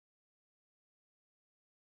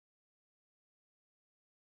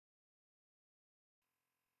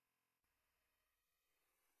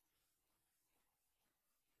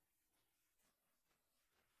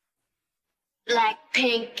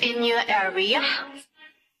Blackpink in your area.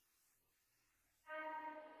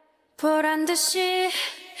 보란 듯이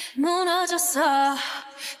무너졌어.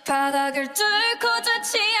 바닥을 뚫고 저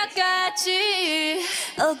지하까지.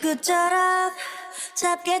 엊그처럼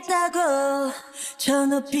잡겠다고 저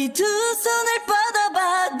높이 두 손을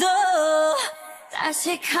뻗어봐도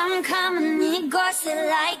다시 캄캄한 이곳에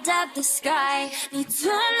light up the sky. 네 두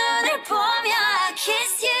눈을 보며 I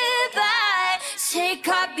kiss you bye.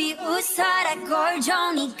 실컷 비웃어라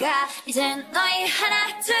꼴좋으니까 이제 너희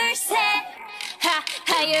하나 둘 셋.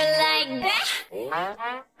 How you like that?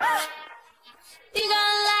 You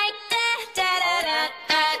gon' like that? Da da da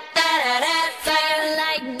da da da da. How you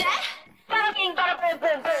like that? Bada-bing, bada-boom,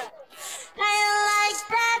 boom, boom. How you like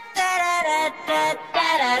that? Da da da da da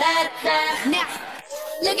da da. Now,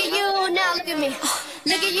 look at you, now look at me.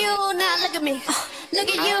 Look at you, now look at me. Look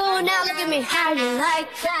at you, now look at me. How you like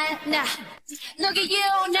that? Now, look at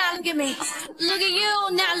you, now look at me. Look at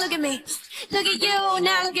you, now look at me. Look at you,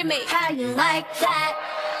 now look at me. How you like that?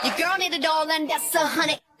 Your girl need it all and that's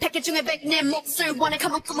 100. 패킷 중에 100 내 몫을 원해.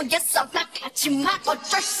 Come on, come on, yes up. 나같지만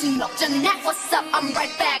어쩔 순 없잖아. What's up? I'm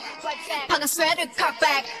right back. 방금 sweater, car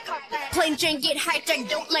back. Plain Jane get hijacked.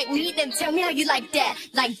 Don't like me, then tell me how you like that.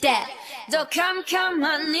 Like that. 더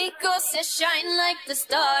캄캄한 이곳에 shine like the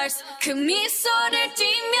stars. 그 미소를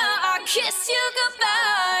띠며 I kiss you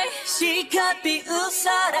goodbye. 실컷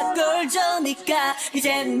비웃어라 꼴좋으니까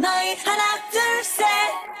이제 너희 하나 둘 셋.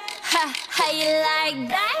 How you like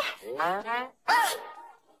that?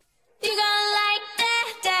 You gon' like that?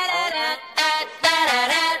 Da da da da da da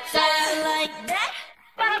da. How you like that?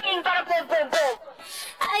 Bada-bing, bada-boom, boom, boom.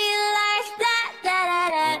 How you like that? Da da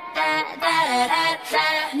da da da da da.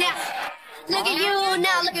 Now, look at you,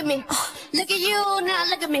 now look at me. Look at you, now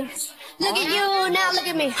look at me. Look at you, now look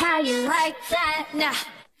at me. How you like that? Now,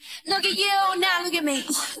 look at you, now look at me.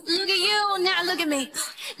 Look at you, now look at me.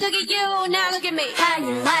 Look at you, now look at me. How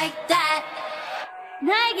you like that?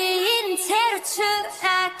 나에게 이른 채로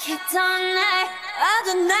추락했던 날,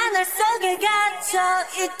 어두운 나날 속에 갇혀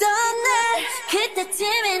있던 날,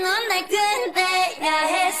 그때쯤에 넌 날 끝내야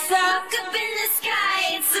했어. Up in the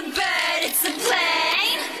sky, it's a bird, it's a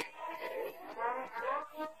plane.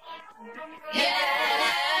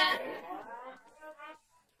 Yeah.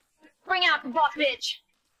 Bring out the boss bitch.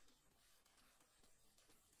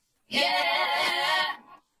 Yeah.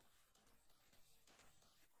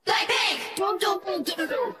 Blackpink. Dum dum dum dum dum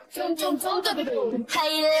dum dum dum dum dum. How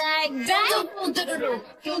you like that? Dum dum dum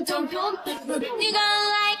dum dum dum dum. You gon'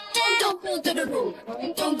 like that? Dum dum dum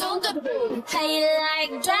dum dum dum dum. How you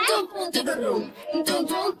like that? Dum dum dum dum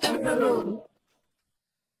dum dum dum.